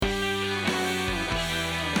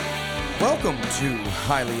Welcome to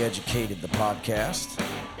Highly Educated, the podcast.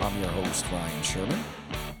 I'm your host, Ryan Sherman,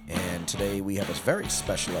 and today we have a very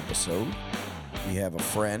special episode. We have a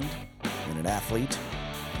friend and an athlete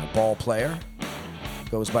and a ball player.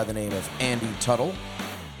 Goes by the name of Andy Tuttle.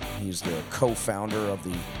 He's the co-founder of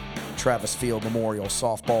the Travis Field Memorial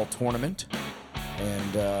Softball Tournament,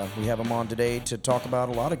 and we have him on today to talk about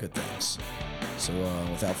a lot of good things. So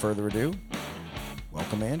without further ado,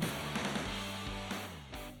 welcome, Andy.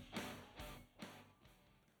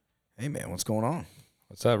 Hey man, what's going on?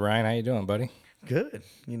 What's up, Ryan? How you doing, buddy? Good.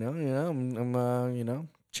 I'm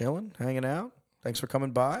chilling, hanging out. Thanks for coming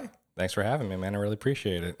by. Thanks for having me, man. I really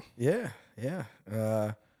appreciate it. Yeah.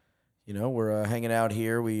 We're hanging out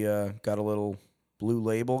here. We got a little Blue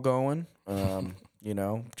Label going.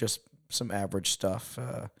 Just some average stuff.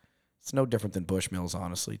 It's no different than Bushmills,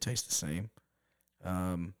 honestly. Tastes the same.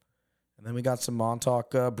 And then we got some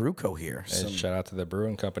Montauk Brewco here. Hey, shout out to the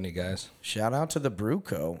brewing company, guys. Shout out to the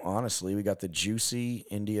Brewco, honestly. We got the Juicy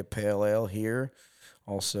India Pale Ale here.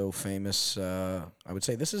 Also famous, I would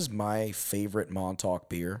say this is my favorite Montauk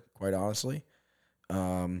beer, quite honestly.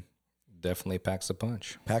 Definitely packs a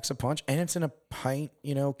punch. Packs a punch, and it's in a pint,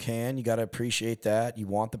 can. You got to appreciate that. You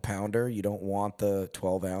want the pounder. You don't want the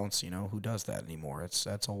 12-ounce. Who does that anymore?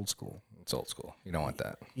 That's old school. It's old school. You don't want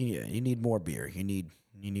that. Yeah, you need more beer. You need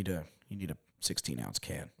a 16-ounce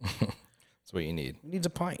can. That's what you need. It needs a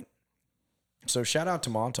pint. So shout out to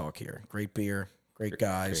Montauk here. Great beer, great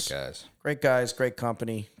guys. Great guys, great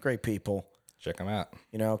company, great people. Check them out.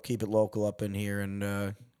 Keep it local up in here,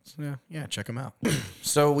 and check them out.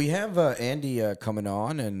 So we have Andy coming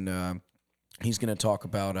on, and he's going to talk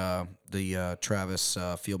about the Travis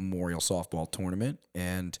Field Memorial Softball Tournament,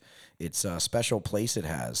 and it's a special place it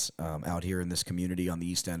has out here in this community on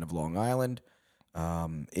the east end of Long Island.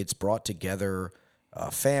 It's brought together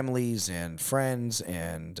families and friends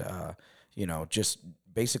and, just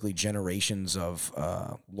basically generations of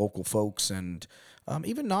local folks and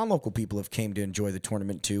even non-local people have came to enjoy the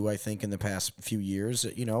tournament too, I think, in the past few years.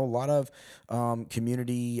 A lot of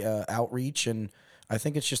community outreach, and I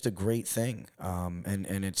think it's just a great thing.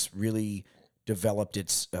 And it's really developed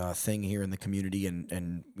its thing here in the community.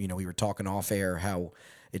 And we were talking off air how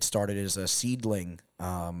it started as a seedling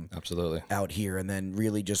absolutely out here, and then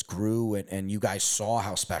really just grew, and you guys saw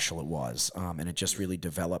how special it was, and it just really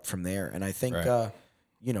developed from there. And I think, right.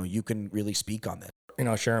 You can really speak on this.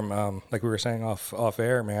 Sherm, like we were saying off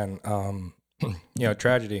air, man,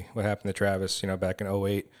 tragedy, what happened to Travis, back in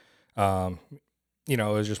 2008. It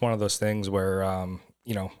was just one of those things where,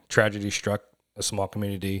 tragedy struck a small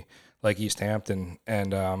community like East Hampton.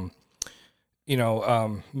 And,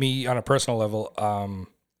 me on a personal level,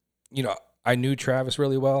 I knew Travis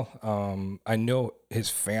really well. I know his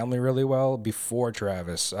family really well before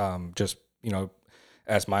Travis. As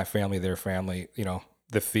my family, their family,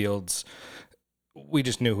 the Fields, we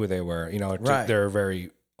just knew who they were. Right. They're a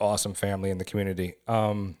very awesome family in the community.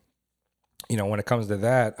 When it comes to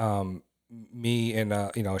that, me and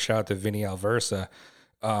shout out to Vinny Alversa.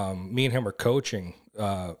 Me and him were coaching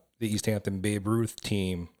the East Hampton Babe Ruth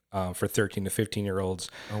team for 13 to 15-year-olds.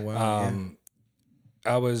 Oh wow!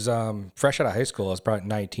 I was fresh out of high school. I was probably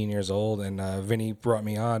 19 years old, and Vinny brought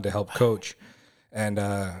me on to help coach. And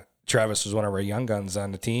Travis was one of our young guns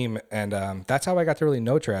on the team, and that's how I got to really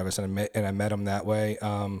know Travis, and I met him that way.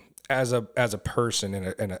 As a person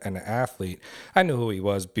and an athlete, I knew who he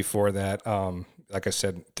was before that. Like I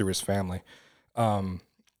said, through his family. But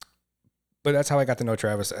that's how I got to know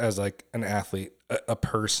Travis as like an athlete, a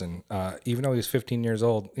person. Even though he was 15 years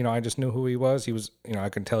old, I just knew who he was. He was, I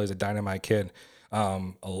could tell he's a dynamite kid.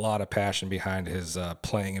 A lot of passion behind his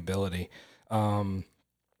playing ability. After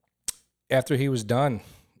he was done,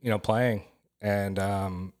 playing,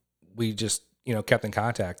 and we just, kept in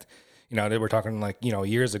contact. They were talking like,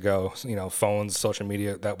 years ago, phones, social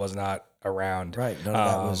media, that was not around. Right. None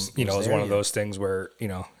of that was it was there one of yet. those things where,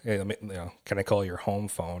 can I call your home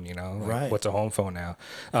phone? Right. What's a home phone now?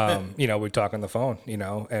 We talk on the phone,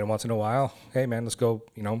 and once in a while, hey man, let's go,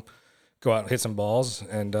 go out and hit some balls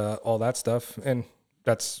and all that stuff. And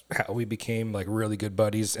that's how we became like really good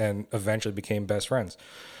buddies and eventually became best friends.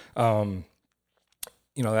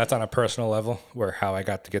 That's on a personal level where how I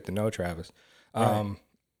got to get to know Travis. Right.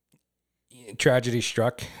 Tragedy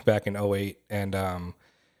struck back in 2008, and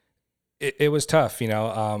it was tough.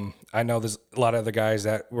 I know there's a lot of other guys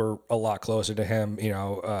that were a lot closer to him.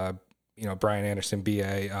 Brian Anderson,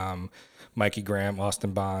 BA, Mikey Graham,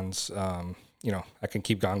 Austin Bonds. I can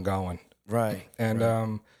keep on going. Right. And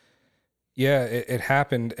right. it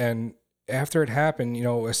happened. And after it happened,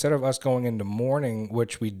 instead of us going into mourning,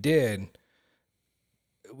 which we did,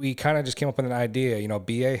 we kind of just came up with an idea.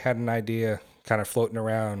 BA had an idea kind of floating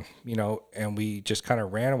around, and we just kind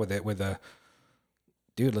of ran with it with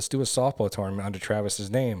dude, let's do a softball tournament under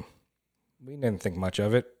Travis's name. We didn't think much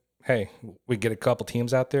of it. Hey, we get a couple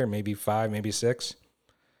teams out there, maybe 5, maybe 6.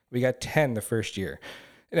 We got 10 the first year.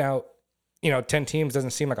 Now, 10 teams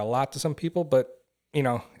doesn't seem like a lot to some people, but in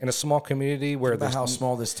a small community where About how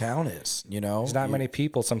small this town is, there's not many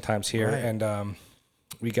people sometimes here, Right. and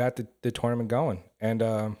we got the tournament going, and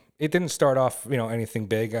it didn't start off anything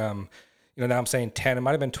big. Now I'm saying 10. It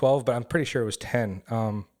might have been 12, but I'm pretty sure it was 10.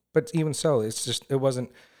 But even so, it's just it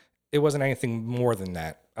wasn't anything more than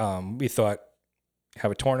that. We thought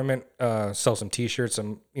have a tournament, sell some T-shirts,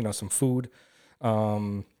 some food,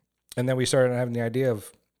 and then we started having the idea of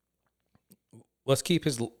let's keep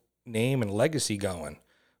his name and legacy going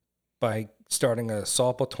by starting a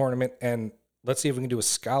softball tournament, and let's see if we can do a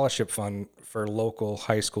scholarship fund for local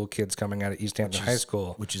high school kids coming out of East Hampton High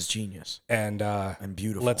School, which is genius and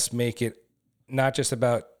beautiful. Let's make it not just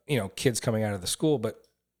about kids coming out of the school, but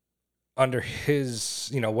under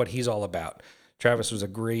his what he's all about. Travis was a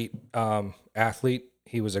great athlete.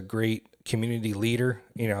 He was a great community leader.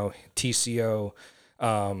 TCO,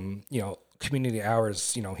 community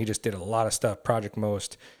hours. He just did a lot of stuff. Project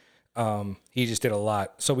Most. He just did a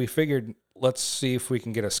lot. So we figured, let's see if we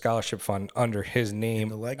can get a scholarship fund under his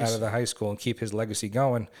name out of the high school and keep his legacy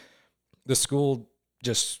going. The school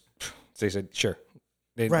they said, sure.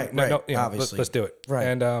 Right. Obviously. Let's do it. Right.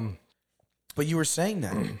 And, but you were saying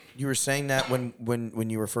that. You were saying that when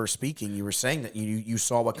you were first speaking, you were saying that you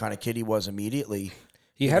saw what kind of kid he was immediately.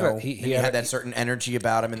 He had that certain energy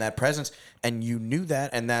about him and that presence, and you knew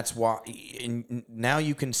that, and that's why. And now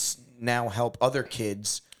you can now help other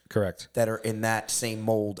kids, correct, that are in that same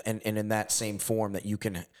mold and in that same form that you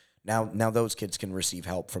can. Now those kids can receive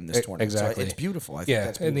help from this tournament. Exactly, so it's beautiful. I think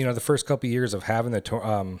that's beautiful. And the first couple of years of having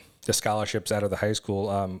the scholarships out of the high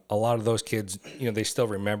school, a lot of those kids, they still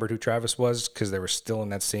remembered who Travis was because they were still in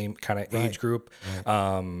that same kind of age group.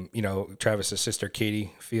 Right. Travis's sister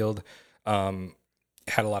Katie Field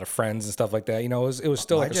had a lot of friends and stuff like that. It was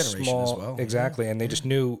still like a small, as well. Exactly, and they just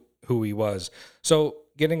knew who he was. So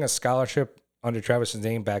getting a scholarship under Travis's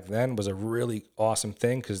name back then was a really awesome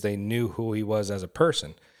thing because they knew who he was as a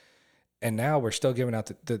person. And now we're still giving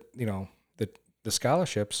out the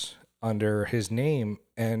scholarships under his name,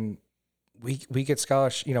 and we get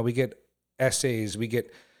scholarships. We get essays. We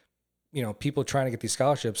get people trying to get these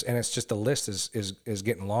scholarships, and it's just the list is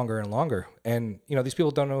getting longer and longer. And these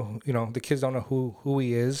people don't know. The kids don't know who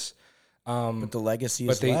he is. But the legacy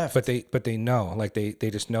is left. But they know. Like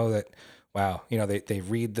they just know that. Wow. They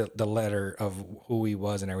read the letter of who he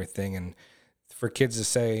was and everything. And for kids to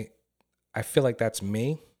say, I feel like that's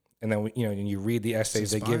me. And then, when you read the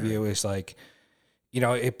essays they give you, it's like,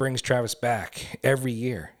 it brings Travis back every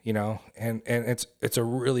year, and it's a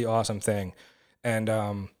really awesome thing. And,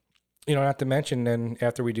 not to mention, then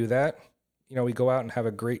after we do that, we go out and have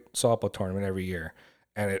a great softball tournament every year.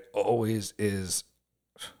 And it always is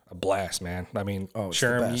a blast, man. I mean,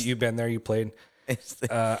 Sherm, you've been there, you played. It's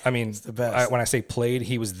the best. When I say played,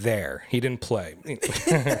 he was there. He didn't play.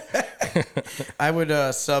 I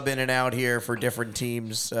would sub in and out here for different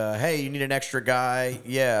teams. Hey, you need an extra guy?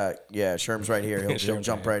 Yeah. Sherm's right here. He'll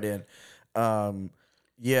jump right in. I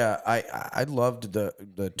loved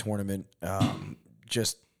the tournament.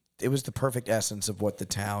 It was the perfect essence of what the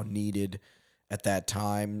town needed at that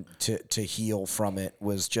time to heal from it.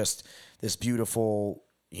 Was just this beautiful,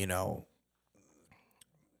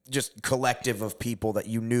 just collective of people that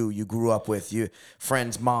you grew up with,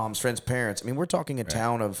 friends, moms, friends, parents. I mean, we're talking a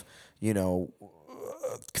town of,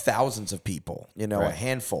 thousands of people, a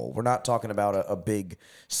handful. We're not talking about a big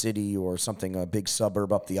city or something, a big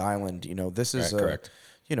suburb up the island. This is correct.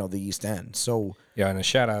 The East End. So yeah, and a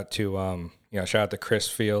shout out to Chris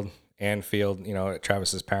Field, Ann Field,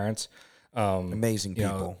 Travis's parents. Amazing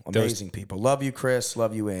people. Love you, Chris.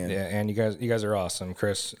 Love you, Ann. Yeah, and you guys are awesome,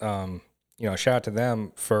 Chris. Shout out to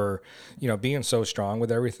them for, being so strong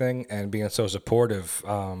with everything and being so supportive.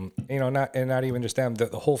 Not even just them, the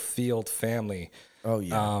whole Field family. Oh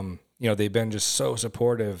yeah. They've been just so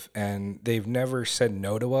supportive, and they've never said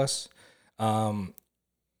no to us.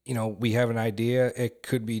 We have an idea. It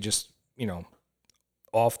could be just,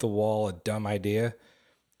 off the wall, a dumb idea,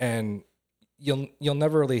 and you'll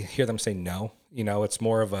never really hear them say no. It's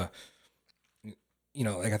more of a,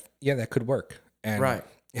 that could work. And right.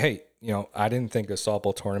 Hey, I didn't think a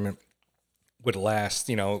softball tournament would last.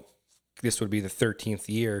 This would be the 13th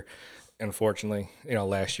year. Unfortunately,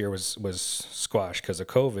 last year was squashed because of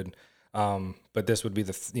COVID. But this would be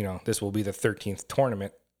this will be the 13th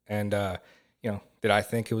tournament, and did I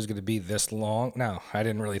think it was going to be this long? No, I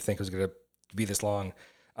didn't really think it was going to be this long.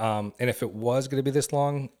 And if it was going to be this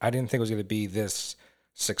long, I didn't think it was going to be this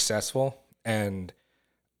successful. And,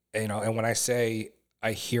 and when I say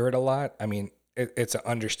I hear it a lot, I mean, it's an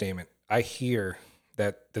understatement. I hear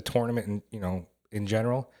that the tournament, in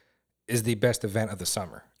general, is the best event of the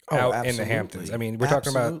summer out in the Hamptons. I mean, we're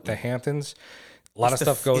talking about the Hamptons. A lot of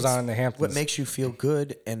stuff goes on in the Hamptons. What makes you feel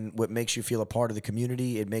good and what makes you feel a part of the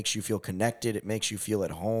community, it makes you feel connected, it makes you feel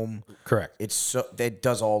at home. Correct. It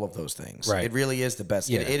does all of those things. Right. It really is the best.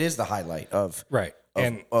 Yeah. It is the highlight of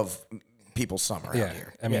of people's summer out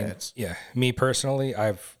here. I mean, me personally,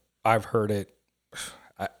 I've heard it.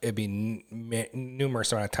 It'd be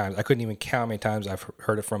numerous amount of times. I couldn't even count how many times I've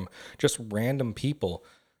heard it from just random people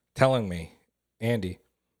telling me, Andy,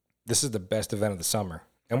 this is the best event of the summer.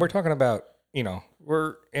 And we're talking about,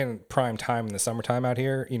 we're in prime time in the summertime out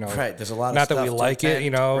here, Right. There's a lot of not stuff that we like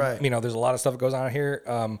it, Right. There's a lot of stuff that goes on here.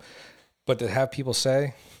 But to have people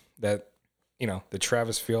say that, the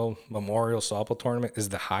Travis Field Memorial Softball Tournament is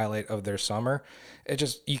the highlight of their summer,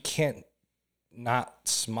 you can't not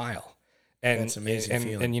smile. And it's amazing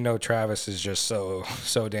feeling. And Travis is just so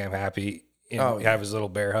damn happy. Have his little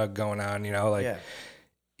bear hug going on,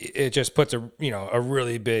 It just puts a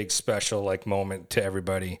really big special moment to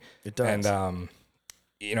everybody. It does. And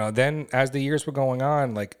then as the years were going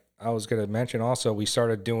on, like I was going to mention also, we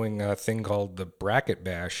started doing a thing called the Bracket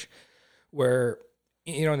Bash, where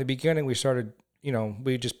in the beginning we started,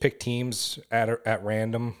 we just picked teams at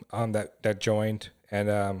random that joined,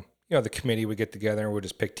 and the committee would get together and we'd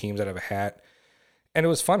just pick teams out of a hat, and it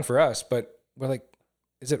was fun for us. But we're like,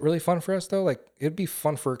 is it really fun for us though? Like, it'd be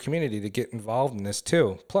fun for a community to get involved in this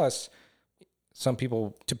too. Plus, some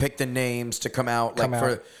people to pick the names to come out,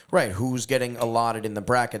 who's getting allotted in the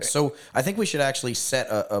brackets. So I think we should actually set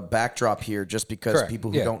a backdrop here, just because Correct.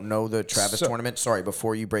 people who don't know the Travis tournament. Sorry,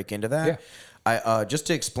 before you break into that. Yeah. I just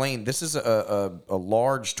to explain, this is a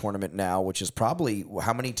large tournament now, which is probably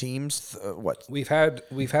how many teams? What we've had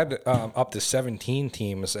up to 17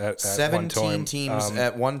 teams at 17 one time. teams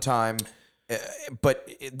at one time. But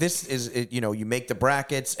this is, you make the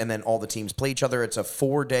brackets and then all the teams play each other. It's a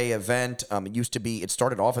 4-day event. It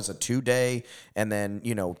started off as a 2-day and then,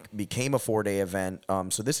 became a 4-day event.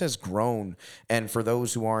 So this has grown. And for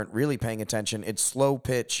those who aren't really paying attention, it's slow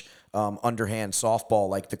pitch, underhand softball,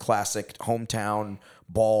 like the classic hometown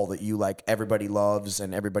ball that everybody loves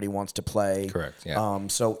and everybody wants to play. Correct. Yeah.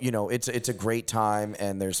 So it's a great time,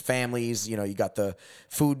 and there's families. You got the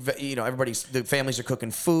food. The families are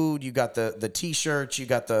cooking food. You got the T-shirts. You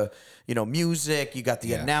got the music. You got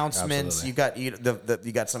the announcements. Absolutely. You got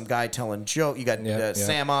you got some guy telling joke. You got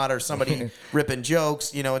Samot or somebody ripping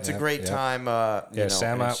jokes. It's a great time.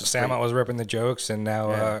 Samot was ripping the jokes, and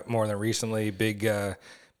now more than recently,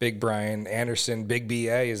 Big Brian Anderson, Big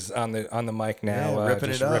BA is on the mic now, ripping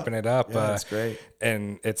it up. Yeah, that's great,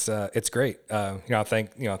 and it's great.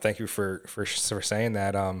 Thank you for saying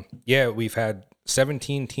that. We've had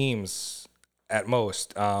 17 teams at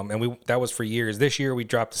most, and that was for years. This year we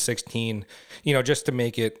dropped to 16. Just to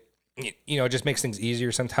make it, just makes things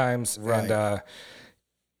easier sometimes. Right. And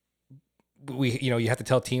you have to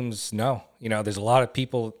tell teams no. There's a lot of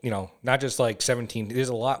people, not just 17. There's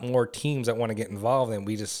a lot more teams that want to get involved, and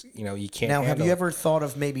we just, you can't. Now, have you ever thought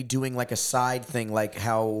of maybe doing a side thing, like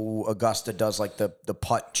how Augusta does, the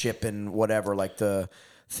putt chip and whatever, the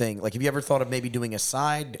thing? Have you ever thought of maybe doing a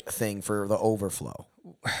side thing for the overflow?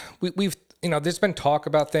 We've there's been talk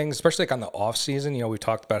about things, especially on the off season. We've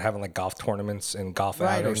talked about having golf tournaments and golf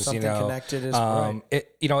outings, or something connected. Right.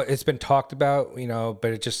 It's been talked about,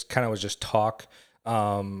 but it just kind of was just talk.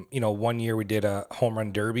 1 year we did a home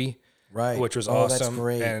run derby, right, which was awesome. That's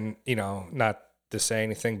great. And not to say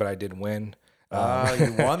anything, but I did win.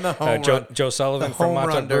 You won the home run. Joe Sullivan from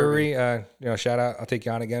Montauk Brewery. Shout out. I'll take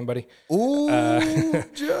you on again, buddy. Ooh,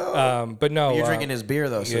 Joe. But no, you're drinking his beer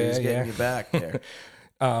though, so he's getting you back there.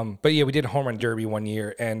 But we did a home run derby 1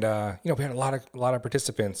 year, and we had a lot of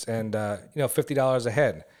participants, and $50 a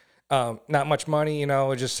head. Not much money,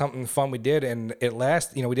 just something fun we did, and it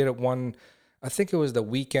lasted. We did it I think it was the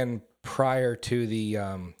weekend prior to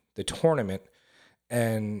the tournament,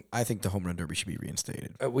 and I think the home run derby should be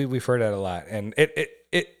reinstated. We've heard that a lot, and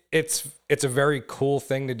it's a very cool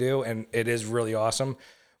thing to do, and it is really awesome.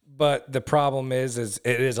 But the problem is it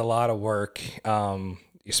is a lot of work.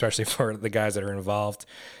 Especially for the guys that are involved.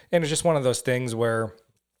 And it's just one of those things where,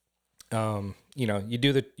 you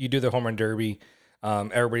do the home run derby,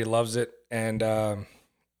 everybody loves it. And,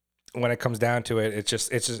 when it comes down to it,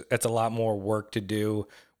 it's a lot more work to do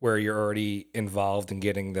where you're already involved in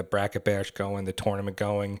getting the bracket bash going, the tournament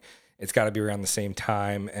going. It's got to be around the same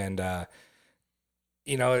time. And,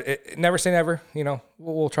 Never say never.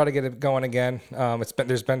 We'll try to get it going again.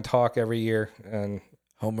 There's been talk every year, and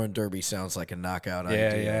Home Run Derby sounds like a knockout Yeah,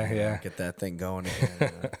 idea. yeah. Get that thing going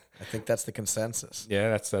again. I think that's the consensus.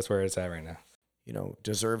 yeah, that's where it's at right now.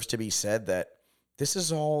 Deserves to be said that this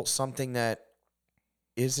is all something that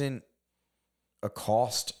isn't a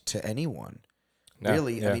cost to anyone. No,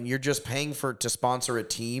 Really, yeah. I mean, you're just paying to sponsor a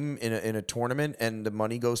team in a tournament, and the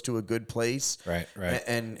money goes to a good place, Right.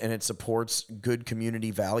 and it supports good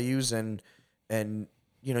community values, and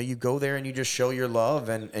you go there and you just show your love,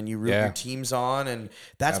 and you root Yeah. your teams on, and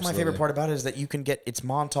that's my favorite Absolutely. part about it is that you can get it's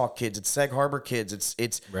Montauk kids, it's Sag Harbor kids,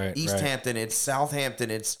 it's Right, East right. Hampton, it's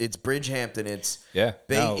Southampton, it's Bridgehampton, it's Yeah,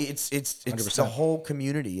 no, it's the 100%. whole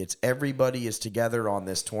community. It's everybody is together on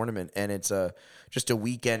this tournament, and it's just a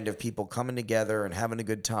weekend of people coming together and having a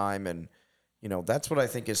good time, and that's what I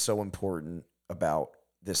think is so important about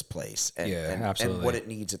this place, and Yeah, and absolutely. what it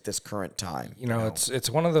needs at this current time. It's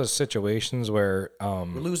one of those situations where We're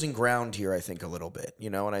losing ground here, I think, a little bit,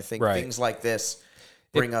 and I think Right. things like this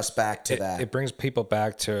bring us back to that. it brings people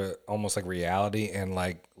back to almost like reality and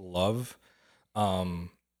like love.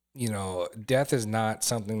 Death is not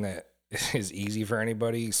something that is easy for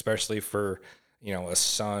anybody, especially for a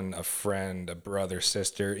son, a friend, a brother,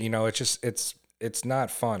 sister. It's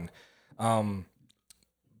not fun.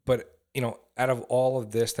 But out of all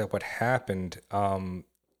of this that what happened,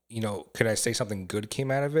 could I say something good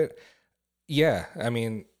came out of it? Yeah, I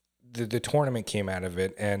mean, the tournament came out of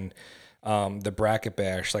it, and the bracket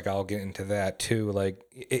bash, like I'll get into that too. Like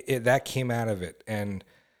that came out of it, and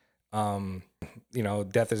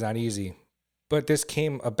death is not easy, but this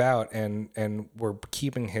came about, and we're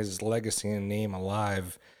keeping his legacy and name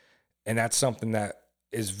alive, and that's something that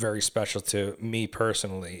is very special to me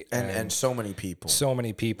personally, and so many people. so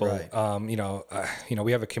many people. Right.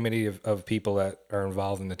 We have a committee of people that are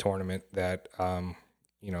involved in the tournament that,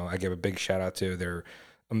 I give a big shout out to. They're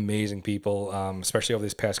amazing people, especially over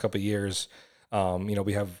these past couple of years.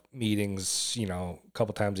 We have meetings, a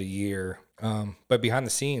couple times a year. But behind the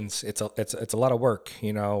scenes, it's a lot of work.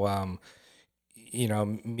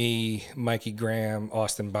 Me, Mikey Graham,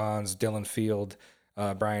 Austin Bonds, Dylan Field,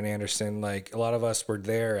 Brian Anderson, like a lot of us were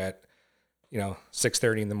there at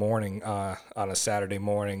 6:30 in the morning on a Saturday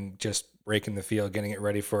morning, just raking the field, getting it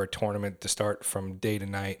ready for a tournament to start from day to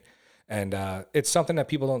night. And it's something that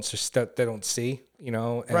people they don't see, and,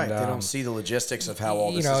 Right, they don't see the logistics of how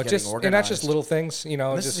all this is getting organized. and that's just little things,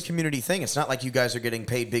 This is a community thing. It's not like you guys are getting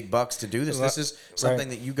paid big bucks to do this. This is something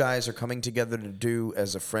that you guys are coming together to do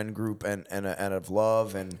as a friend group and out of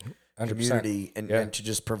love and 100%. community, and, Yeah. and to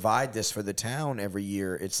just provide this for the town every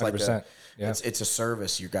year. It's like 100%. Yeah. it's a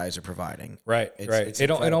service you guys are providing. Right, It's- right. it's It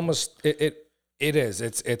incredible. almost it is.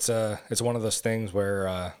 It's one of those things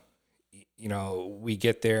where we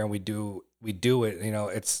get there and we do it.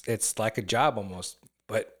 It's like a job almost,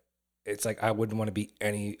 but it's like I wouldn't want to be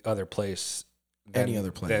any other place. Any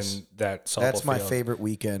other place. than that softball That's my field. favorite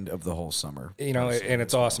weekend of the whole summer. And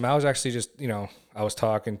it's awesome. I was actually just I was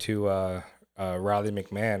talking to Riley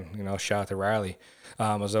McMahon. Shout out to Riley.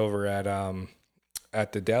 I was over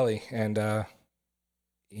at the deli, and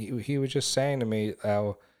he was just saying to me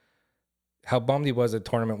how bummed he was the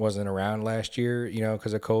tournament wasn't around last year,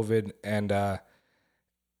 because of COVID. And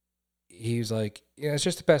he was like, it's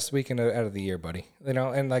just the best weekend out of the year, buddy.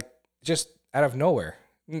 And like just out of nowhere,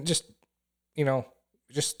 just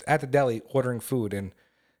at the deli ordering food,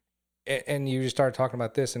 and you just started talking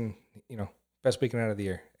about this, and best weekend out of the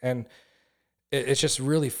year, and it's just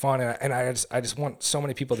really fun, and I just want so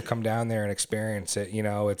many people to come down there and experience it.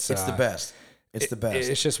 It's the best. It's the best.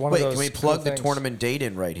 It's just one Wait, of those. can we plug cool the things. tournament date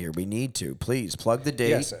in right here? We need to. Please plug the date.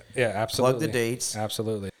 Yes, yeah, absolutely. Plug the dates.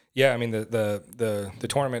 Absolutely. Yeah, I mean the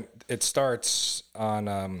tournament, it starts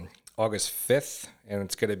on August 5th, and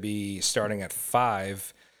it's going to be starting at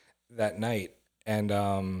 5 that night, and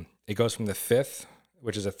it goes from the 5th,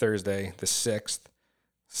 which is a Thursday, the 6th,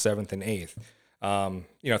 7th, and 8th.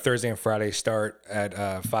 Thursday and Friday start at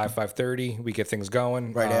 5:30. We get things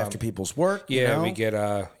going Right after people's work. Yeah, we get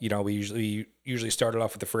we usually started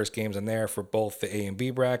off with the first games in there for both the A and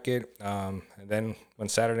B bracket. And then when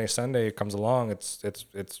Saturday, Sunday comes along, it's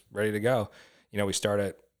ready to go. We start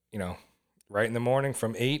at right in the morning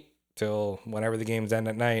from 8 till whenever the games end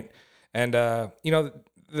at night. And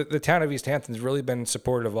the town of East Hampton's really been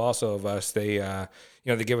supportive also of us. They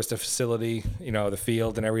they give us the facility, the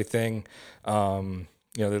field and everything.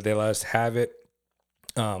 They let us have it.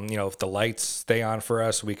 If the lights stay on for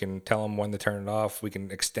us, we can tell them when to turn it off. We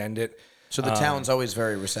can extend it. So the town's always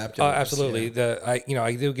very receptive. of this, Absolutely. yeah.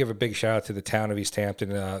 I do give a big shout out to the town of East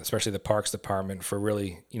Hampton, especially the Parks Department, for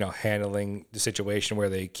really handling the situation where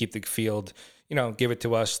they keep the field, give it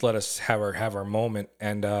to us, let us have our moment,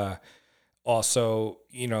 and also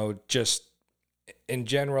just in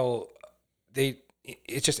general,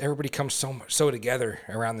 it's just everybody comes so together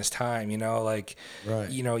around this time. Like Right.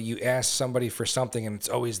 You ask somebody for something and it's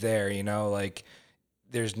always there. Like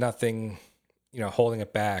there's nothing holding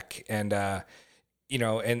it back, and and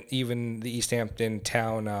even the East Hampton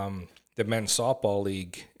town, the men's softball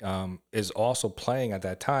league is also playing at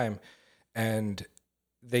that time, and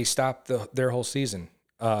they stopped their whole season.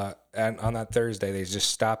 And on that Thursday, they just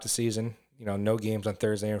stopped the season. No games on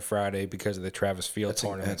Thursday and Friday because of the Travis Field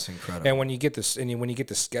tournament. That's incredible. And when you get this, when you get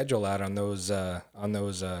the schedule out on those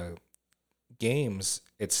games,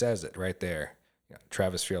 it says it right there.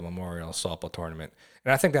 Travis Field Memorial Softball Tournament.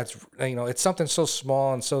 And I think that's it's something so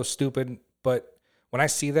small and so stupid, but when I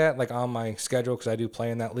see that like on my schedule, because I do play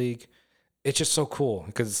in that league, it's just so cool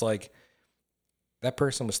because it's like that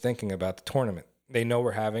person was thinking about the tournament. They know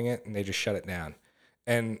we're having it, and they just shut it down.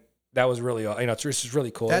 And that was really, it's just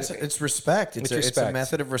really cool. It's respect. It's a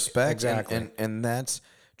method of respect. Exactly. And that's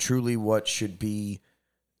truly what should be,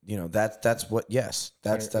 that's what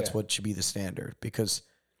what should be the standard, because,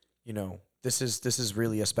 this is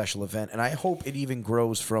really a special event. And I hope it even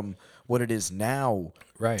grows from what it is now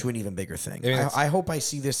to an even bigger thing. I hope I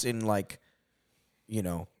see this in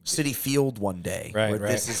Citi Field one day, where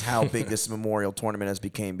this is how big this memorial tournament has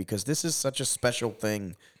become, because this is such a special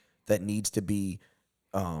thing that needs to be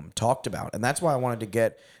talked about. And that's why I wanted to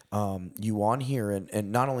get you on here,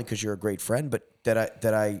 and not only because you're a great friend, but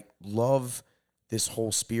that I love this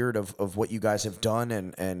whole spirit of what you guys have done,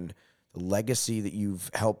 and the legacy that you've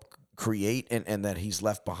helped create, and that he's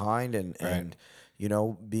left behind, and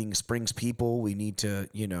being Springs people, we need to,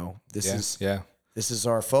 this is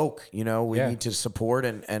our folk, we need to support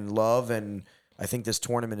and love. And I think this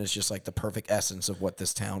tournament is just like the perfect essence of what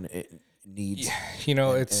this town needs.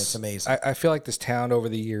 It's amazing. I feel like this town over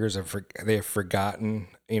the years they have forgotten,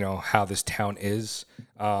 how this town is.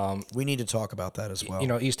 We need to talk about that as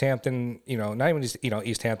well. East Hampton, not even just,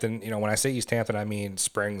 East Hampton, when I say East Hampton, I mean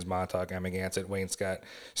Springs, Montauk, Amagansett, Waynescott,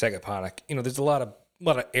 Sagaponic. There's a lot of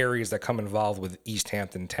areas that come involved with East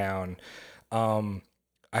Hampton town.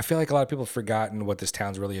 I feel like a lot of people have forgotten what this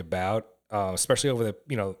town's really about, especially over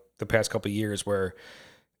the past couple of years, where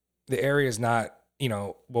the area is not,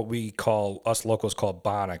 what we call, us locals call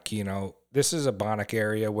Bonnock. This is a Bonnock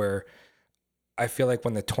area where I feel like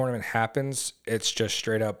when the tournament happens, it's just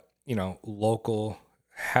straight up, local,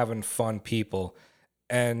 having fun people.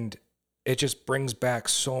 And it just brings back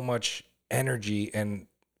so much energy and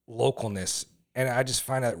localness. And I just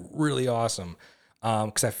find that really awesome.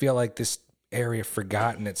 Because I feel like this area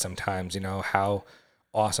forgotten it sometimes, how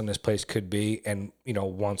awesome this place could be and,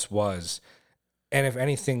 once was. And if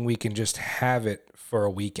anything, we can just have it for a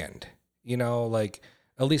weekend, like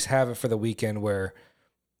at least have it for the weekend where,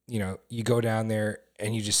 you go down there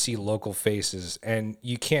and you just see local faces, and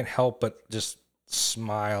you can't help but just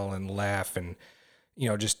smile and laugh and,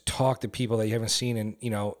 just talk to people that you haven't seen in,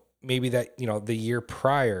 maybe that, the year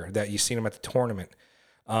prior that you've seen them at the tournament.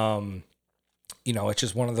 It's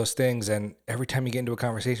just one of those things. And every time you get into a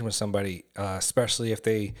conversation with somebody, especially if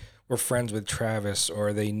they were friends with Travis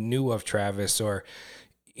or they knew of Travis, or,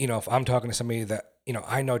 if I'm talking to somebody that,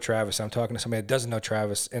 I know Travis, I'm talking to somebody that doesn't know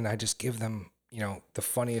Travis, and I just give them, the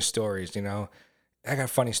funniest stories, I got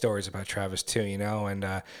funny stories about Travis too, and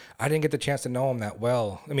I didn't get the chance to know him that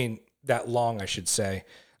well. I mean, that long, I should say.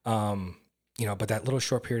 But that little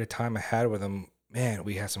short period of time I had with him, man,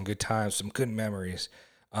 we had some good times, some good memories.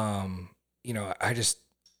 I just,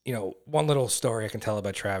 one little story I can tell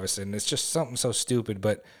about Travis, and it's just something so stupid,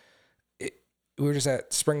 but we were just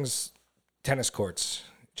at Springs tennis courts,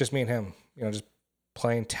 just me and him, just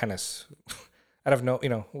playing tennis. Out of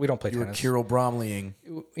we don't play tennis. You were Kirill Bromleying.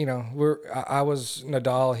 I was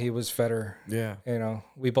Nadal, he was Federer. Yeah.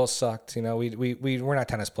 We both sucked. We're not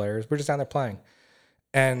tennis players. We're just down there playing.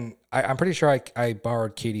 And I'm pretty sure I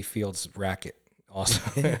borrowed Katie Field's racket also.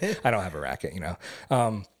 I don't have a racket,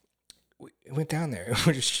 We went down there.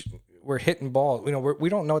 We're hitting balls. We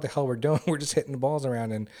don't know what the hell we're doing. We're just hitting the balls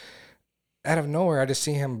around, and out of nowhere, I just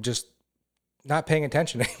see him just not paying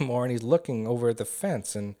attention anymore, and he's looking over at the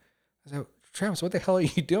fence. And I was like, Travis, what the hell are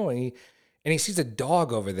you doing? And he sees a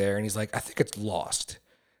dog over there, and he's like, I think it's lost.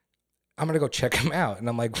 I'm gonna go check him out. And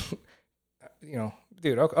I'm like,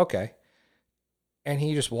 dude, okay. And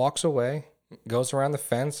he just walks away, goes around the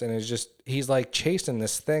fence, and he's like chasing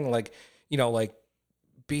this thing, like, like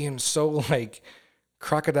being so like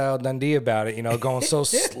Crocodile Dundee about it, going so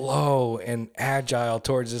slow and agile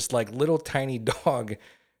towards this like little tiny dog.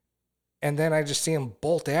 And then I just see him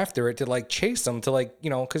bolt after it to like chase him to like,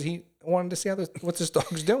 because he wanted to see what this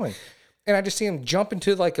dog's doing. And I just see him jump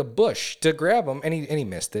into like a bush to grab him, and he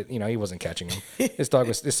missed it. He wasn't catching him. This dog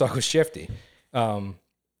was shifty.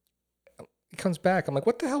 He comes back. I'm like,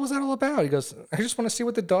 what the hell was that all about? He goes, I just want to see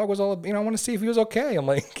what the dog was all about. I want to see if he was okay. I'm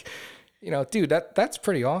like, dude, that's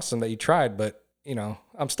pretty awesome that you tried, but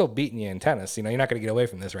I'm still beating you in tennis. You're not going to get away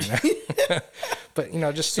from this right now. But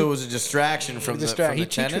just so it was a distraction from the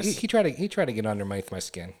tennis. He tried to get underneath my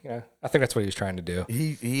skin. Yeah, I think that's what he was trying to do.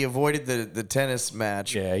 He avoided the tennis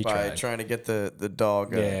match by trying to get the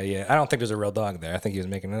dog. Yeah. I don't think there's a real dog there. I think he was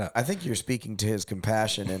making it up. I think you're speaking to his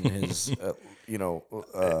compassion and his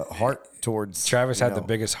heart towards Travis. Had the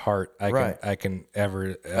biggest heart I can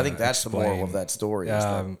ever. I think that's explain. The moral of that story.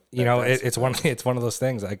 It's one of those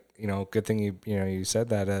things. Like good thing you said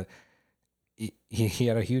that. He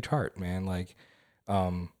had a huge heart, man. Like,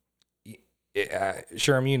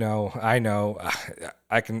 Sherm, I know,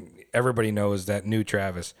 everybody knows that new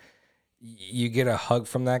Travis. You get a hug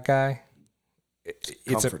from that guy.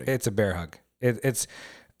 It's a bear hug. It's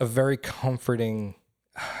a very comforting,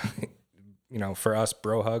 for us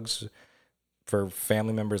bro hugs, for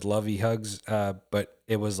family members, lovey hugs. But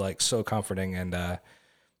it was like so comforting, and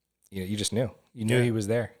you just knew, he was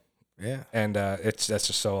there. Yeah, and that's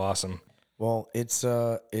just so awesome. Well, it's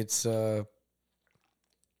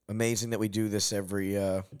amazing that we do this every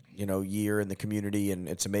year in the community, and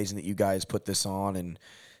it's amazing that you guys put this on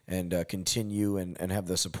and continue and have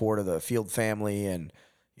the support of the Field family and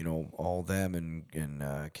all them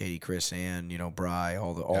and Katie, Chris, and Bri,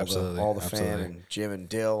 all the fam, and Jim and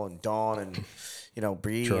Dill and Dawn and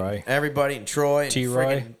Bree, Troy. And everybody, and Troy,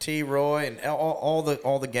 and T-Roy, and all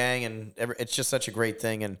the gang, and it's just such a great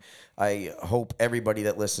thing, and I hope everybody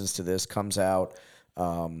that listens to this comes out.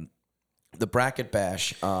 The Bracket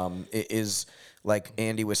Bash is, like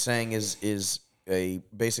Andy was saying, is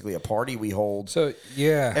basically a party we hold. So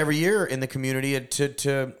every year in the community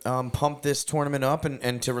to pump this tournament up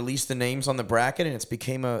and to release the names on the bracket, and it's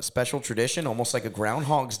became a special tradition, almost like a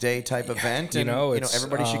Groundhog's Day type event. And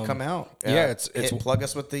everybody should come out. It's plug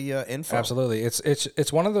us with the info. Absolutely,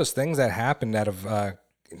 it's one of those things that happened out of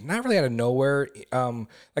not really out of nowhere.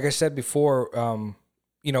 Like I said before,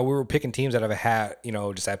 we were picking teams out of a hat,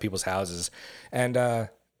 just at people's houses, and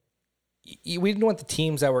we didn't want the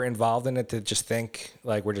teams that were involved in it to just think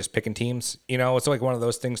like we're just picking teams. It's like one of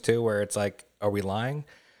those things too, where it's like, are we lying?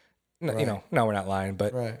 No, no, we're not lying.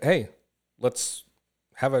 But hey, let's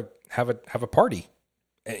have a party,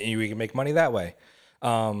 and we can make money that way.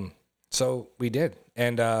 So we did,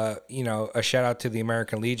 and a shout out to the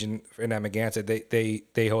American Legion in Amagansett. They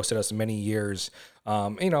hosted us many years.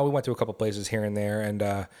 We went to a couple places here and there,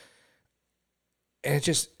 and it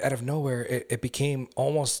just out of nowhere, it became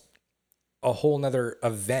almost a whole nother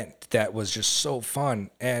event that was just so fun,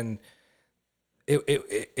 and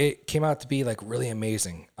it came out to be like really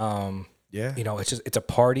amazing. It's a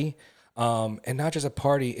party, and not just a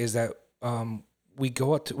party. Is that we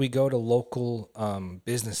go to local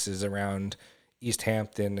businesses around East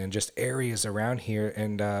Hampton and just areas around here,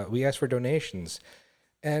 and we ask for donations,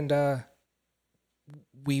 and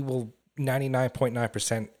we will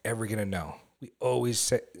 99.9% ever gonna know. They always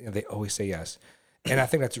say yes. And I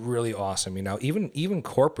think that's really awesome. Even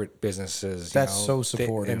corporate businesses, that's so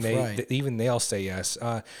supportive, and even they'll say yes.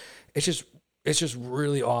 It's just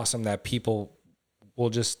really awesome that people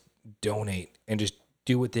will just donate and just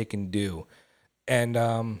do what they can do.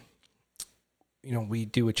 And we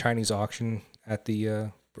do a Chinese auction at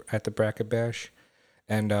the Bracket Bash,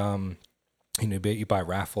 and you buy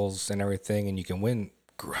raffles and everything, and you can win.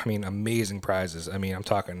 Amazing prizes. I'm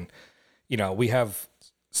talking. We have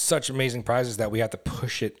such amazing prizes that we have to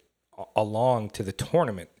push it along to the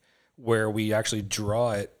tournament, where we actually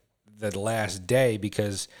draw it the last day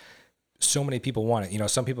because so many people want it.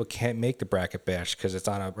 Some people can't make the Bracket Bash because it's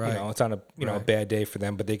on a bad day for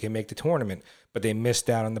them, but they can make the tournament. But they missed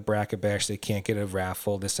out on the Bracket Bash. They can't get a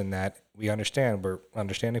raffle, this and that. We understand. We're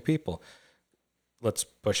understanding people. Let's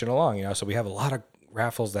push it along. So we have a lot of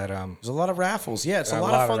raffles that there's a lot of raffles. Yeah, it's a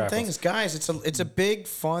lot of fun things, guys. It's a big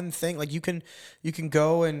fun thing. Like you can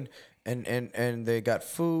go and they got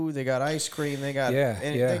food, they got ice cream, they got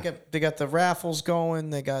they got the raffles going,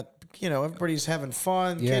 they got everybody's having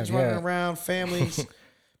fun, kids running around, families.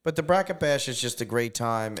 But the Bracket Bash is just a great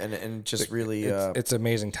time and just really it's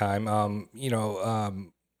amazing time. We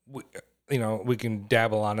can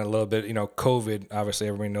dabble on it a little bit. COVID, obviously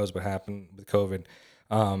everybody knows what happened with COVID.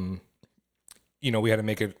 we had to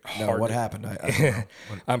make it No, hard. what happened? I don't know.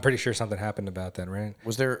 I'm pretty sure something happened about that, right?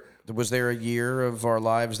 Was there a year of our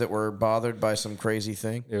lives that were bothered by some crazy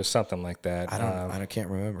thing? It was something like that. I can't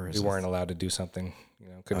remember. We weren't allowed to do something.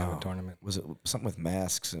 Couldn't have a tournament. Was it something with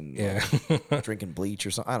masks and drinking bleach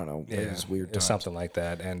or something? I don't know. Yeah, It was weird. It was times. something like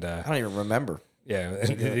that, and I don't even remember.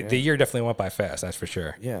 the year definitely went by fast. That's for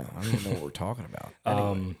sure. Yeah, I don't even know what we're talking about.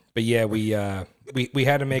 Anyway. But yeah, we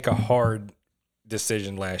had to make a hard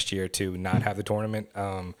decision last year to not have the tournament.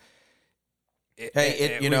 We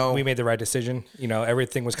made the right decision.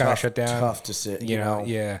 Everything was kind of shut down. Tough to sit. You know,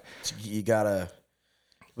 yeah. You gotta.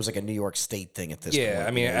 It was like a New York State thing at this point. Yeah,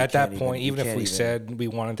 I mean, at that point, even if we said we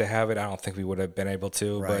wanted to have it, I don't think we would have been able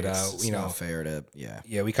to. Right, but it's not fair to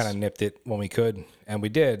Yeah, we kind of nipped it when we could, and we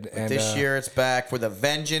did. And this year it's back with a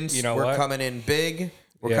vengeance. We're coming in big.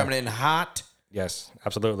 We're coming in hot. Yes,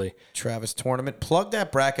 absolutely. Travis tournament. Plug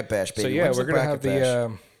that bracket bash, baby. So yeah, When's we're gonna have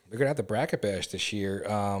bash? we're gonna have the bracket bash this year.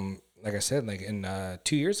 Like I said, like in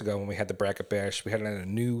 2 years ago when we had the bracket bash, we had it at a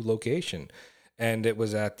new location, and it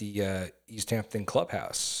was at the East Hampton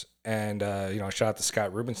Clubhouse. And shout out to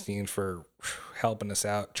Scott Rubenstein for helping us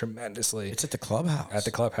out tremendously. It's at the clubhouse. At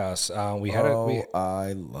the clubhouse, we had it.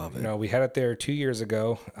 I love it. We had it there 2 years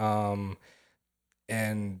ago,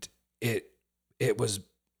 and it was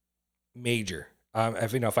major.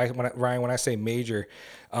 Ryan, when I say major,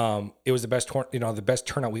 it was the best the best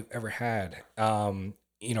turnout we've ever had.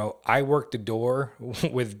 I worked the door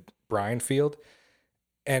with Brian Field,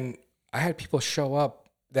 and I had people show up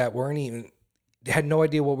that they had no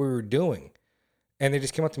idea what we were doing, and they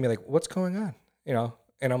just came up to me like, "What's going on?"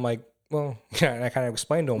 And I'm like, "Well," and I kind of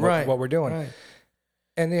explained to them what we're doing, right.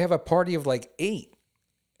 And they have a party of like 8,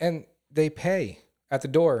 and they pay at the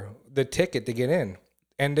door the ticket to get in,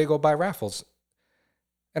 and they go buy raffles,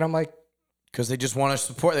 and I'm like, because they just want to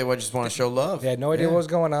support. They just want to show love. They had no idea what was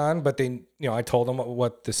going on, but they, I told them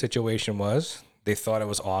what the situation was. They thought it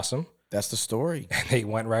was awesome. That's the story. And they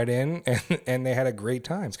went right in and they had a great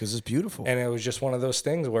time. Because it's beautiful. And it was just one of those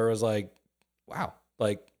things where it was like, wow,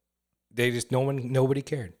 like they just, nobody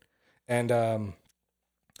cared. And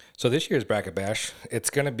so this year's bracket bash, it's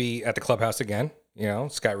going to be at the clubhouse again.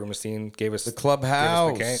 Scott Rubenstein gave us the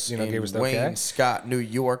clubhouse. Gave us the Wayne okay. Scott, New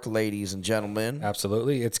York, ladies and gentlemen.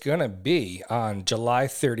 Absolutely. It's going to be on July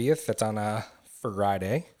 30th. That's on a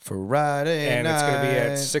Friday. Friday and night. It's going to be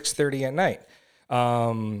at 6:30 at night.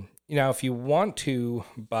 If you want to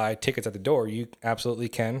buy tickets at the door, you absolutely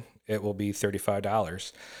can. It will be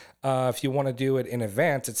 $35. If you want to do it in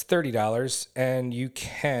advance, it's $30, and you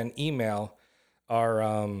can email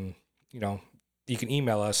our, you can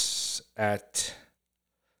email us at,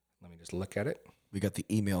 let me just look at it. We got the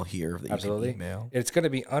email here. That Absolutely. You can email. It's going to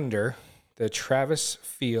be under the Travis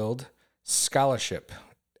Field Scholarship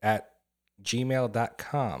at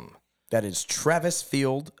gmail.com. That is Travis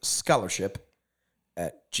Field Scholarship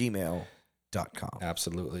at gmail.com.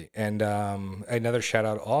 Absolutely. And another shout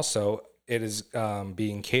out also, it is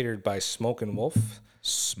being catered by Smokin' Wolf.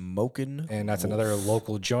 Smokin' And that's Wolf. another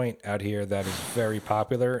local joint out here that is very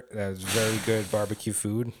popular. That is very good barbecue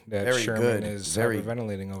food that Very Sherman good. is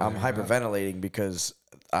hyperventilating over I'm there. hyperventilating because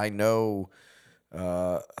I know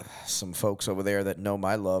some folks over there that know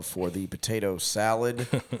my love for the potato salad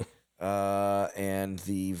and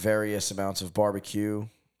the various amounts of barbecue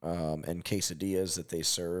and quesadillas that they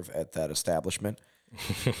serve at that establishment.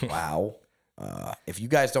 Wow. If you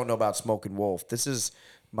guys don't know about Smokin' Wolf, this is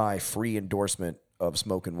my free endorsement of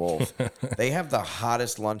Smokin' Wolf. They have the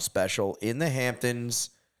hottest lunch special in the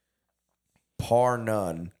Hamptons, par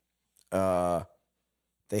none.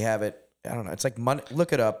 They have it, I don't know, it's like Monday,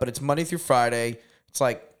 look it up, but it's Monday through Friday. It's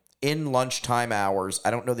like in lunchtime hours.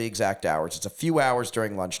 I don't know the exact hours. It's a few hours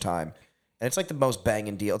during lunchtime. And it's like the most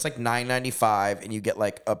banging deal. It's like $9.95, and you get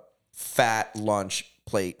like a fat lunch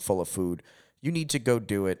plate full of food. You need to go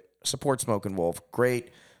do it. Support Smokin' Wolf.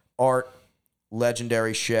 Great art,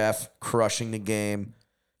 legendary chef, crushing the game.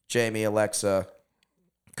 Jamie, Alexa,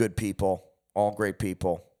 good people, all great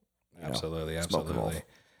people. Absolutely, Smokin' Wolf. absolutely.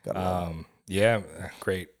 Gotta love it. Yeah,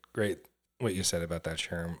 great what you said about that,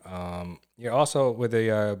 Sherm. Also with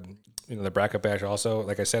the the bracket bash. Also,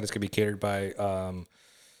 like I said, it's gonna be catered by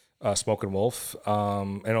Smokin' Wolf.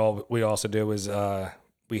 And all we also do is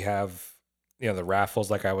we have the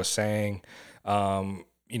raffles, like I was saying.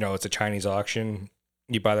 It's a Chinese auction.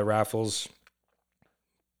 You buy the raffles,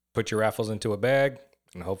 put your raffles into a bag,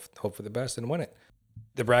 and hope for the best and win it.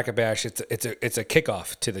 The bracket bash, it's a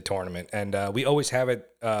kickoff to the tournament, and we always have it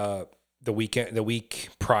the week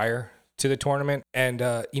prior to the tournament. And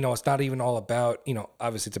it's not even all about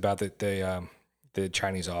obviously it's about the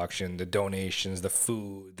Chinese auction, the donations, the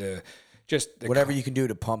food, the just whatever you can do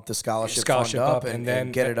to pump the scholarship fund up and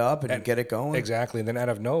then get it up and get it going. Exactly. And then out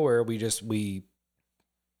of nowhere, we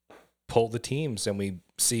pull the teams and we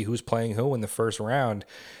see who's playing who in the first round.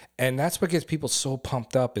 And that's what gets people so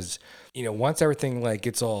pumped up is, once everything like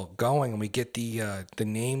gets all going and we get the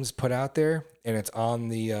names put out there and it's on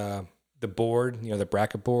the board, the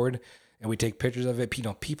bracket board, and we take pictures of it.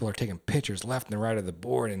 People are taking pictures left and right of the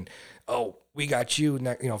board, and we got you,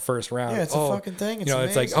 first round. Yeah, it's a fucking thing. It's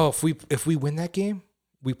it's like, if we win that game,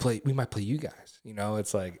 we might play you guys.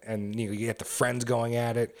 It's like, and you get the friends going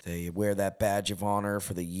at it. They wear that badge of honor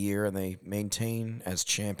for the year, and they maintain as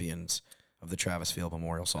champions of the Travis Field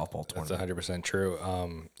Memorial Softball Tournament. That's 100% true.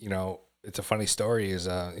 It's a funny story. Is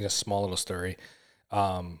a small little story.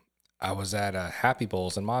 I was at Happy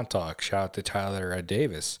Bowls in Montauk. Shout out to Tyler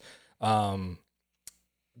Davis.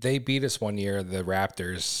 They beat us one year, the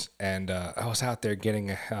Raptors, and I was out there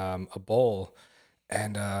getting a bowl,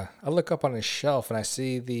 and I look up on his shelf and I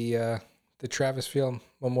see the Travis Field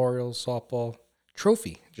Memorial Softball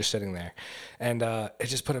trophy just sitting there, and it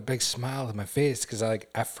just put a big smile on my face because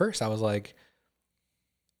at first I was like,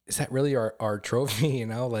 is that really our trophy?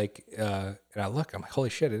 And I look, I'm like, holy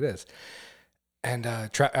shit, it is. And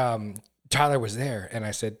Tyler was there, and I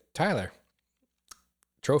said, Tyler,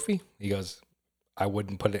 trophy? He goes, I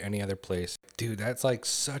wouldn't put it any other place. Dude, that's like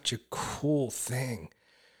such a cool thing.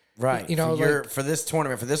 Right. For this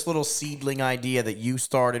tournament, for this little seedling idea that you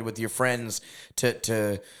started with your friends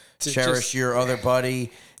to cherish your other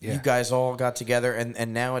buddy. Yeah. You guys all got together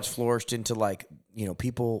and now it's flourished into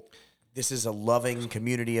people. This is a loving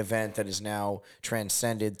community event that is now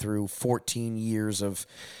transcended through 14 years of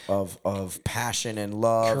passion and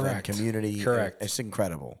love and community. Correct. It's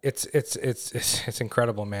incredible. It's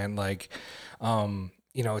incredible, man. It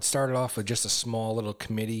started off with just a small little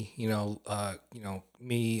committee.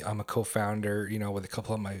 Me, I'm a co-founder. With a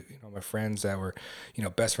couple of my my friends that were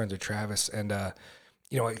best friends with Travis, and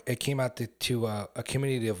it came out to a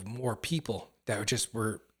community of more people that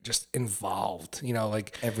were just involved,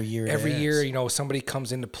 every year, somebody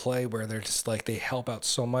comes into play where they're just like, they help out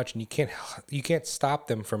so much and you can't stop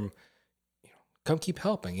them from, come keep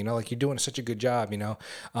helping, you're doing such a good job,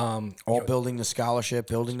 building the scholarship,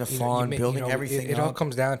 building the fund, building everything. It all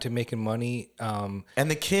comes down to making money, and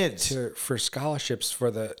the kids for scholarships for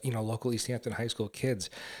the, local East Hampton high school kids.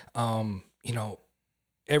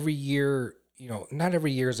 Every year, not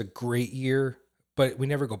every year is a great year, but we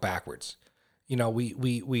never go backwards.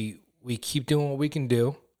 We keep doing what we can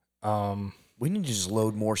do. We need to just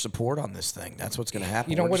load more support on this thing. That's what's going to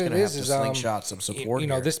happen. What it is slingshot some support.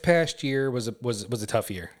 This past year was a tough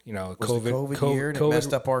year. COVID year, and it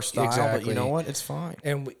messed up our style. Exactly. But you know what? It's fine.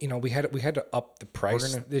 And we had to up the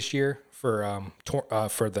price this year for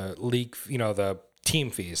the league. The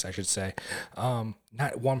team fees, I should say.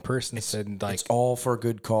 Not one person said it's all for a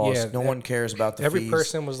good cause. Yeah, no one cares about the every fees. Every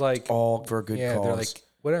person was like, it's all for a good cause. They're like,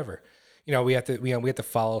 whatever. We have to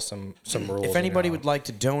follow some rules. If anybody would like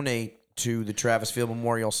to donate to the Travis Field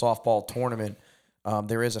Memorial Softball Tournament,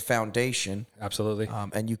 there is a foundation. Absolutely.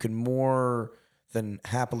 And you can more than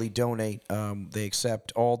happily donate. They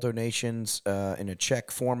accept all donations in a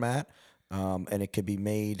check format, and it could be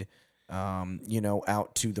made,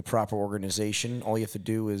 out to the proper organization. All you have to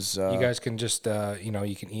do is... you guys can just,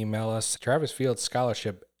 you can email us,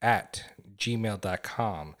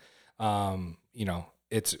 travisfieldscholarship@gmail.com.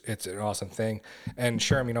 It's an awesome thing. And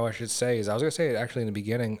Sherm, I should say is I was going to say it actually in the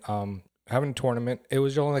beginning, having a tournament, it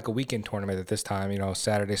was only like a weekend tournament at this time,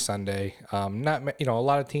 Saturday, Sunday, not, a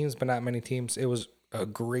lot of teams, but not many teams. It was a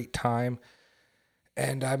great time.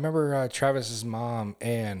 And I remember Travis's mom,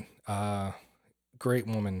 Ann, great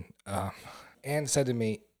woman. Ann said to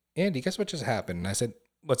me, Andy, guess what just happened? And I said,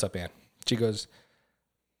 what's up, Ann? She goes,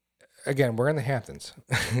 again, we're in the Hamptons.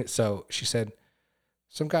 So she said,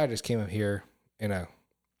 some guy just came up here in I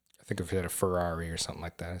think if he had a Ferrari or something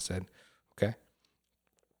like that. I said, okay.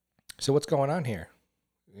 So what's going on here?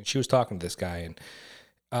 And she was talking to this guy,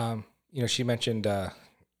 and she mentioned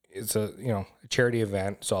it's a a charity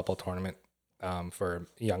event, softball tournament for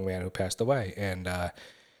a young man who passed away, and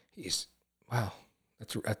he's wow,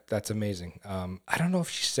 that's amazing. I don't know if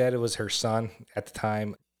she said it was her son at the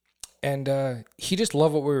time, and he just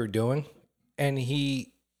loved what we were doing, and I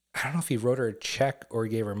don't know if he wrote her a check or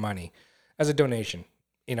he gave her money as a donation,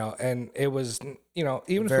 and it was, even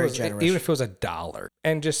if it was $1,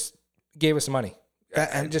 and just gave us money,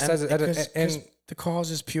 and the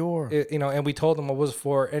cause is pure, and we told him what it was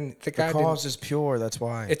for, and the cause is pure. That's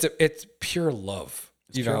why it's pure love,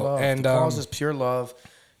 love. And the cause is pure love,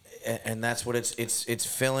 and that's what it's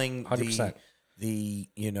filling 100%.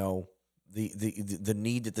 the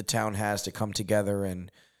need that the town has to come together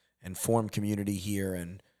and and form community here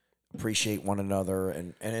and appreciate one another,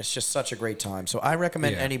 and it's just such a great time. So I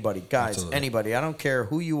recommend anybody, guys, absolutely. anybody. I don't care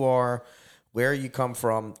who you are, where you come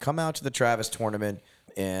from, come out to the Travis tournament.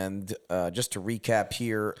 And just to recap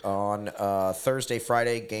here, on Thursday,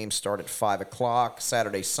 Friday, games start at 5 o'clock.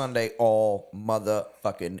 Saturday, Sunday, all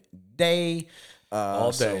motherfucking day.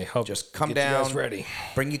 All day. So just come Get you down, guys ready.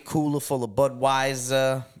 bring your cooler full of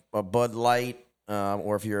Budweiser or Bud Light.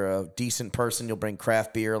 Or if you're a decent person, you'll bring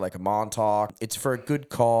craft beer like a Montauk. It's for a good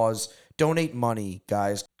cause. Donate money,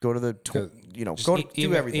 guys. Go to the, do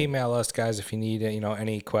everything. Email us, guys, if you need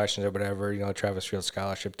any questions or whatever.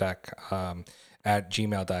 TravisFieldScholarship at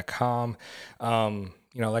gmail.com.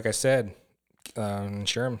 Like I said,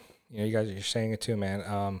 Sherm, you guys are saying it too,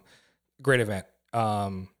 man. Great event.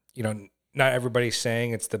 Not everybody's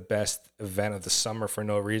saying it's the best event of the summer for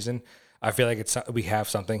no reason. I feel like we have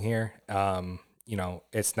something here.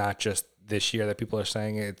 It's not just this year that people are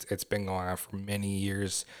saying it. It's been going on for many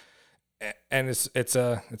years, and it's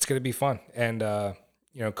going to be fun. And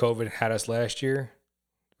COVID had us last year,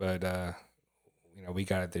 but we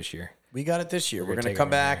got it this year. We got it this year. We're going to come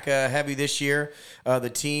back heavy this year. The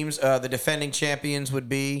teams, the defending champions would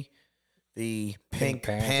be the Pink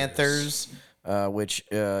Panthers, which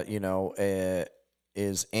is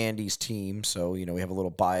Andy's team. So, we have a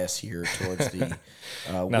little bias here towards the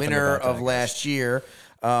winner of last year.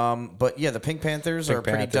 But yeah, the Pink Panthers are a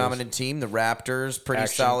pretty dominant team. The Raptors, pretty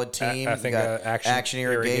solid team. I think Action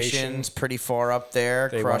Irrigation's pretty far up there,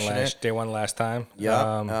 crushing it. They won last time.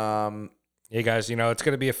 Yeah. Yeah, guys, it's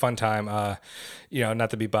going to be a fun time. Not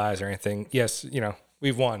to be biased or anything. Yes,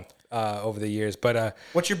 we've won over the years, but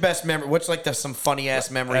what's your best memory? What's like some funny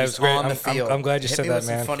ass memories on the field? I'm glad you hit said me that, with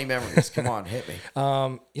man. Some funny memories. Come on, hit me.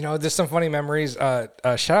 There's some funny memories.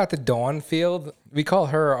 Shout out to Dawn Field. We call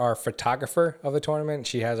her our photographer of the tournament.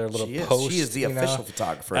 She has her little post. She is the official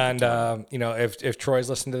photographer. And if Troy's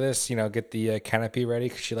listening to this, get the canopy ready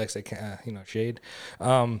because she likes shade.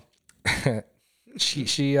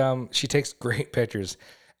 She takes great pictures,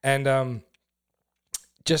 and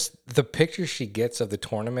just the pictures she gets of the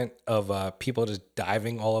tournament of people just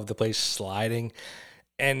diving all over the place, sliding,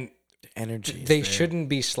 and energy. They shouldn't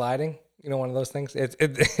be sliding. One of those things.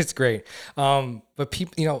 It's great. But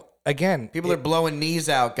people, again, people are blowing knees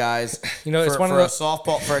out, guys. It's one of a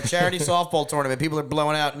charity softball tournament. People are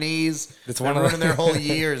blowing out knees. They're ruining their whole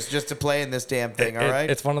years just to play in this damn thing. All right.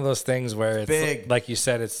 It's one of those things where it's big, like you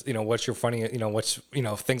said. It's what's your funny. What's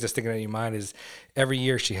things that's sticking in your mind is every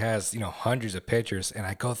year she has hundreds of pictures, and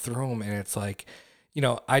I go through them, and it's like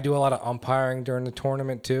I do a lot of umpiring during the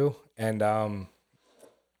tournament too, and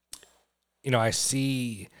I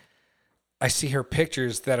see her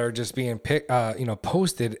pictures that are just being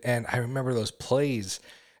posted, and I remember those plays,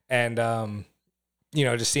 and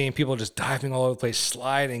just seeing people just diving all over the place,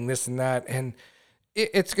 sliding this and that, and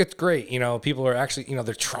it's great. People are actually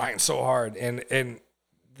they're trying so hard, and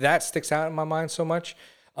that sticks out in my mind so much.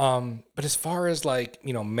 But as far as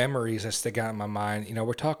memories that stick out in my mind,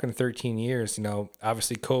 we're talking 13 years.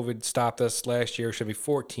 Obviously COVID stopped us last year. It should be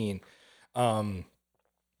 14.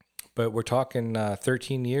 But we're talking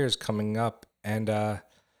 13 years coming up, and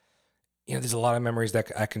there's a lot of memories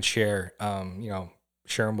that I can share.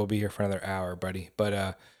 Sharon will be here for another hour, buddy.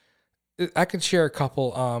 But I can share a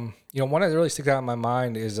couple. One that really sticks out in my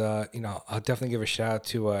mind is I'll definitely give a shout out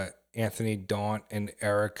to Anthony Daunt and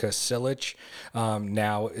Erica Silich.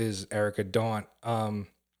 Now is Erica Daunt.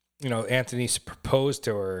 Anthony proposed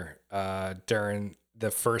to her during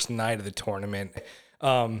the first night of the tournament.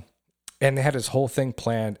 And they had this whole thing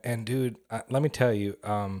planned, and dude, let me tell you,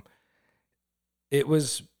 it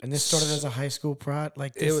was. And this started as a high school prod,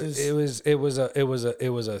 It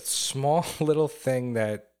was a small little thing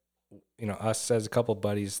that, us as a couple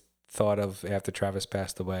buddies thought of after Travis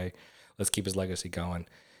passed away. Let's keep his legacy going,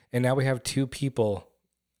 and now we have two people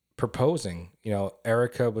proposing.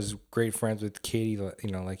 Erica was great friends with Katie,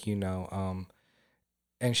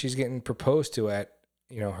 and she's getting proposed to at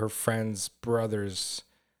her friend's brother's.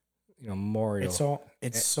 Memorial.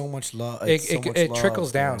 It's so much love. It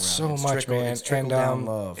trickles down so much, man. It's trickle down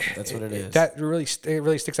love. That's what it is. That really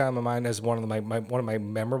sticks out in my mind as one of my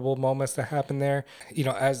memorable moments that happened there.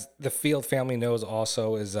 As the Field family knows,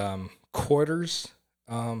 also is quarters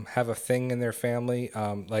have a thing in their family.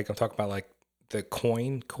 Like I'm talking about, like the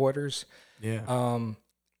coin quarters. Yeah.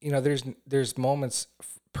 There's moments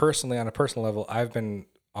personally on a personal level. I've been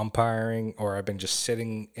umpiring, or I've been just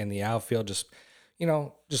sitting in the outfield, just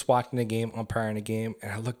watching the game, umpiring the game,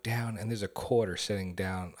 and I look down and there's a quarter sitting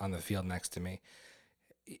down on the field next to me.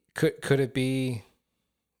 Could it be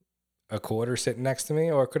a quarter sitting next to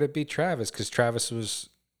me, or could it be Travis? Because Travis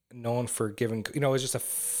was known for giving. You know, it was just a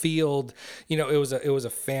field. You know, it was a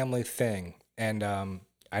family thing, and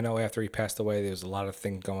I know after he passed away, there was a lot of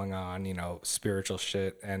things going on. You know, spiritual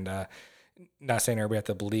shit, and not saying everybody have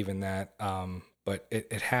to believe in that, but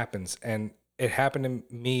it happens, and it happened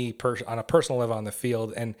to me on a personal level on the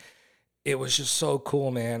field, and it was just so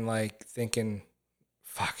cool, man. Like thinking,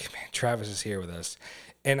 fuck, man, Travis is here with us.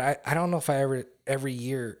 And I don't know if every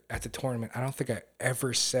year at the tournament, I don't think I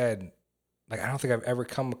ever said, like, I don't think I've ever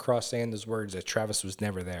come across saying those words that Travis was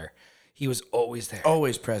never there. He was always there.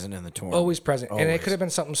 Always present in the tournament. Always present. Always. And it could have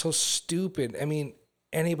been something so stupid. I mean,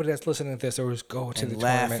 anybody that's listening to this always go to and the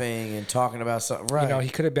laughing tournament. and talking about something. Right. You know, he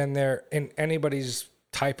could have been there in anybody's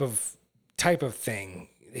type of thing.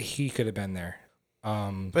 He could have been there.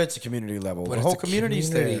 But it's a community level. But The whole community's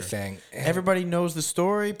community there. thing. And Everybody knows the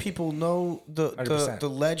story. People know the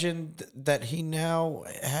 100%. legend that he now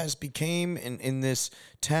has became in this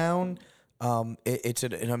town. It's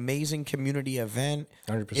an amazing community event.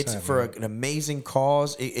 100%, It's for man. an amazing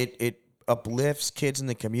cause. It uplifts kids in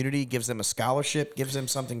the community, gives them a scholarship, gives them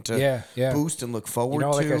something to boost and look forward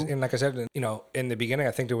to. Like I said, you know, in the beginning,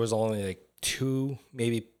 I think there was only like 2,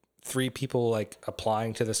 maybe 3 people like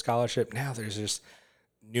applying to the scholarship. Now there's just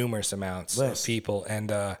numerous amounts of people,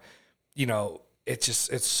 and you know,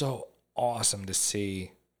 it's so awesome to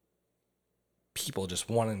see people just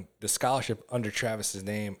wanting the scholarship under Travis's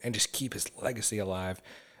name and just keep his legacy alive.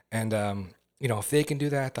 And you know, if they can do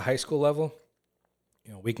that at the high school level,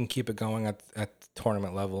 you know, we can keep it going at the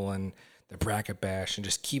tournament level and the bracket bash, and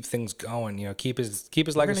just keep things going. You know, keep his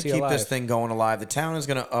legacy We're going to keep alive. this thing going alive. The town is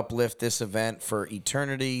going to uplift this event for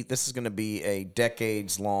eternity. This is going to be a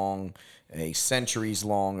decades-long, a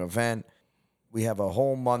centuries-long event. We have a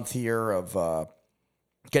whole month here of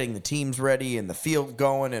getting the teams ready and the field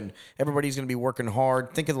going, and everybody's going to be working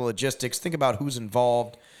hard. Think of the logistics. Think about who's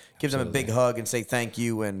involved. Give them a big hug and say thank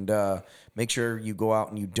you, and make sure you go out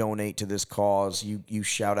and you donate to this cause. You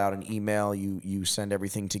shout out an email. You send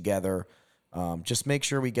everything together. Just make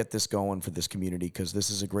sure we get this going for this community, because this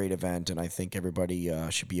is a great event, and I think everybody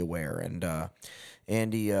should be aware. And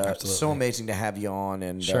Andy, so amazing to have you on.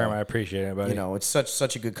 And Sure, I appreciate it, buddy. You know, it's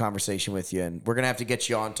such a good conversation with you, and we're gonna have to get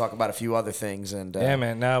you on, talk about a few other things. And yeah,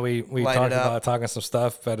 man. Now we talked about talking some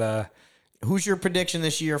stuff, but who's your prediction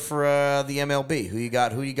this year for the MLB? Who you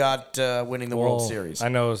got winning the World Series? I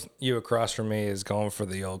know you across from me is going for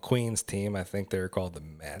the old Queens team. I think they're called the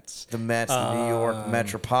Mets. The Mets, the New York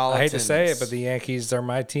Metropolitans. I hate to say it, but the Yankees are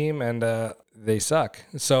my team, and they suck.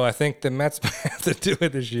 So I think the Mets might have to do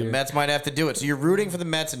it this year. The Mets might have to do it. So you're rooting for the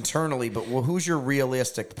Mets internally, but who's your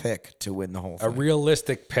realistic pick to win the whole thing? A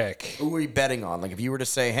realistic pick. Who are you betting on? Like, if you were to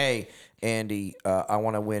say, hey, Andy, I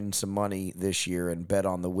want to win some money this year and bet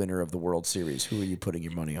on the winner of the World Series, who are you putting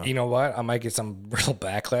your money on? You know what? I might get some real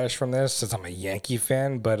backlash from this since I'm a Yankee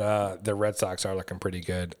fan, but the Red Sox are looking pretty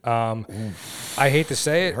good. I hate to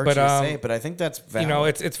say it, but but I think that's valid. you know,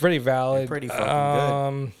 it's pretty valid. They're pretty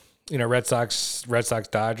fucking good. You know, Red Sox,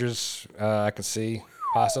 Dodgers. I can see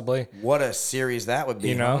possibly. What a series that would be.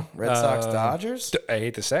 You know, huh? Red Sox, Dodgers. I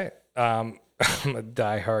hate to say it. I'm a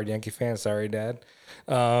diehard Yankee fan. Sorry, Dad.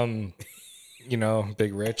 You know,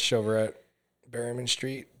 Big Rich over at Berryman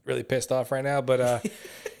Street. Really pissed off right now, but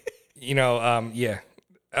you know, yeah.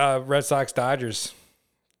 Red Sox, Dodgers.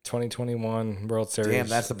 2021 World Series. Damn,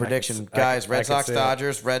 that's the prediction, guys. Red Sox,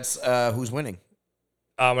 Dodgers. Who's winning?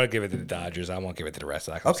 I'm gonna give it to the Dodgers. I won't give it to the Red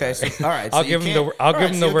Sox. Okay, so all right. I'll give him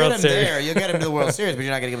the World Series. You'll get him to the World Series, but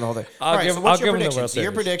you're not gonna give him the whole thing. I'll give him the World So your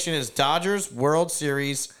Series. prediction is Dodgers World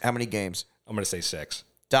Series. How many games? I'm gonna say 6.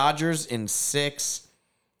 Dodgers in 6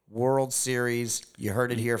 World Series. You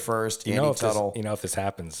heard it here first. Andy Tuttle. If this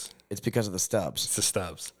happens, It's because of the Stubs. it's the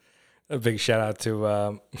Stubs. A big shout out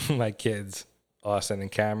to my kids, Austin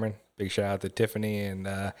and Cameron. Big shout out to Tiffany, and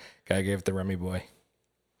gotta give it to Remy boy.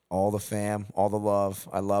 All the fam, all the love.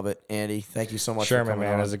 I love it, Andy. Thank you so much Sure, for coming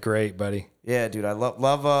man. on. It was a great, buddy. Yeah, dude. I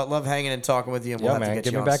love hanging and talking with you. And we'll have to man. get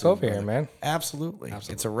Get you me on back soon, over here, brother. man. Absolutely.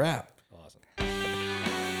 It's a wrap.